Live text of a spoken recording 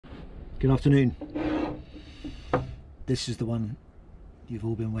Good afternoon. This is the one you've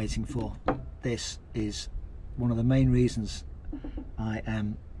all been waiting for. This is one of the main reasons I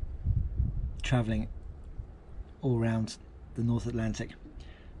am travelling all around the North Atlantic,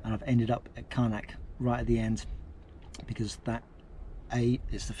 and I've ended up at Kiviaq right at the end, because that A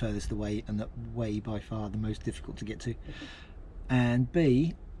is the furthest away and that way by far the most difficult to get to, and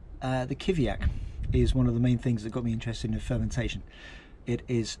B, the Kiviaq is one of the main things that got me interested in fermentation. It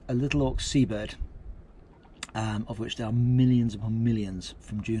is a little auk seabird, of which there are millions upon millions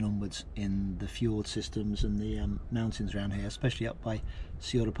from June onwards in the fjord systems and the mountains around here, especially up by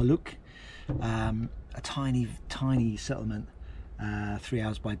Seabirds, a tiny settlement, 3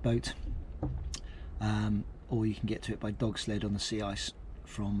 hours by boat, or you can get to it by dog sled on the sea ice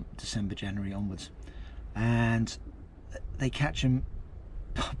from December, January onwards. And they catch them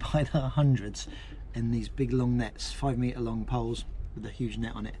by the hundreds in these big long nets, 5 metre long poles with a huge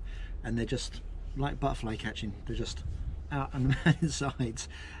net on it, and they're just like butterfly catching. They're just out on the mountainsides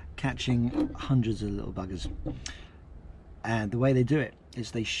catching hundreds of little buggers. And the way they do it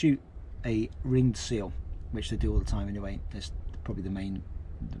is they shoot a ringed seal, which they do all the time anyway. It's probably the main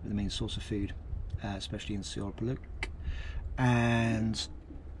source of food, especially in Seabirds, and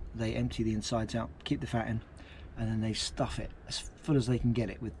they empty the insides out, keep the fat in, and then they stuff it as full as they can get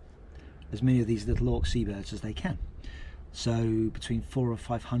it with as many of these little auk seabirds as they can. So between 400 or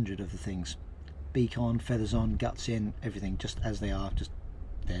 500 of the things, beak on, feathers on, guts in, everything just as they are, just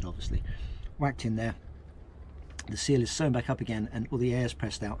dead obviously, whacked in there. The seal is sewn back up again and all the air is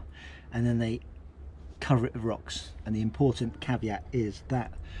pressed out, and then they cover it with rocks. And the important caveat is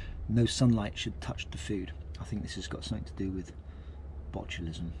that no sunlight should touch the food. I think this has got something to do with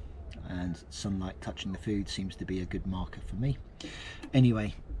botulism, and sunlight touching the food seems to be a good marker for me.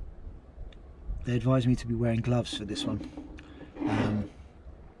 Anyway, they advised me to be wearing gloves for this one,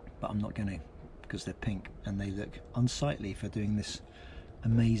 but I'm not going to, because they're pink and they look unsightly for doing this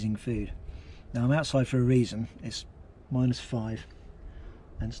amazing food. Now I'm outside for a reason. It's -5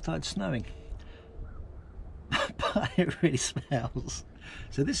 and it started snowing, but it really smells.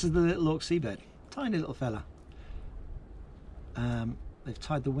 So this is the little auk seabird, tiny little fella. They've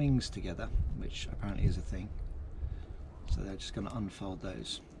tied the wings together, which apparently is a thing, so they're just going to unfold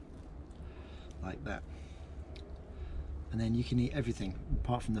those like that, and then you can eat everything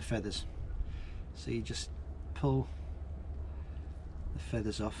apart from the feathers. So you just pull the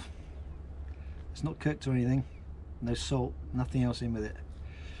feathers off. It's not cooked or anything, no salt, nothing else in with it,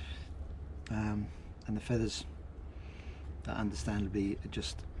 and the feathers are understandably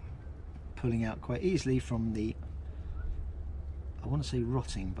just pulling out quite easily from the, I want to say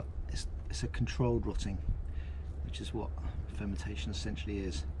rotting, but it's a controlled rotting, which is what fermentation essentially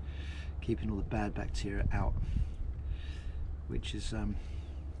is, keeping all the bad bacteria out, which is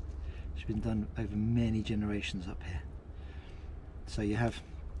it's been done over many generations up here. So you have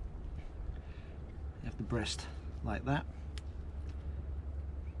the breast like that,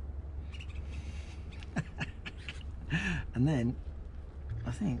 and then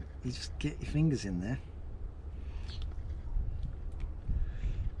I think you just get your fingers in there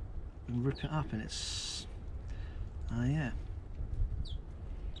and rip it up, and it's, oh yeah,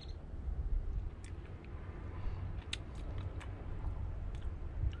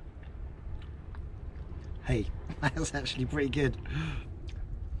 hey, that's actually pretty good.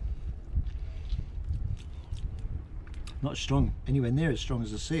 Not strong, anywhere near as strong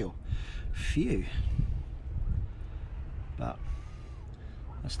as a seal. Phew. But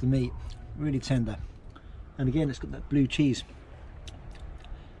that's the meat, really tender. And again, it's got that blue cheese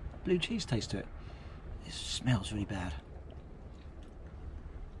taste to it. It smells really bad.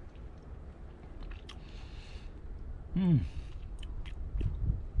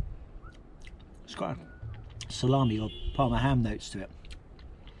 It's got a salami or Parma ham notes to it.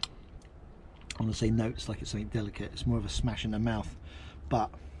 I want to say notes like it's something delicate. It's more of a smash in the mouth,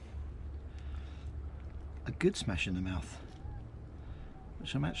 but a good smash in the mouth,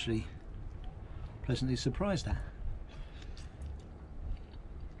 which I'm actually pleasantly surprised at.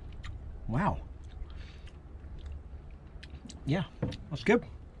 Wow. Yeah, that's good.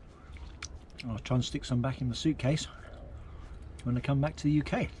 I'll try and stick some back in the suitcase when I come back to the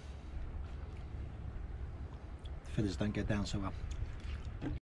UK. The feathers don't go down so well.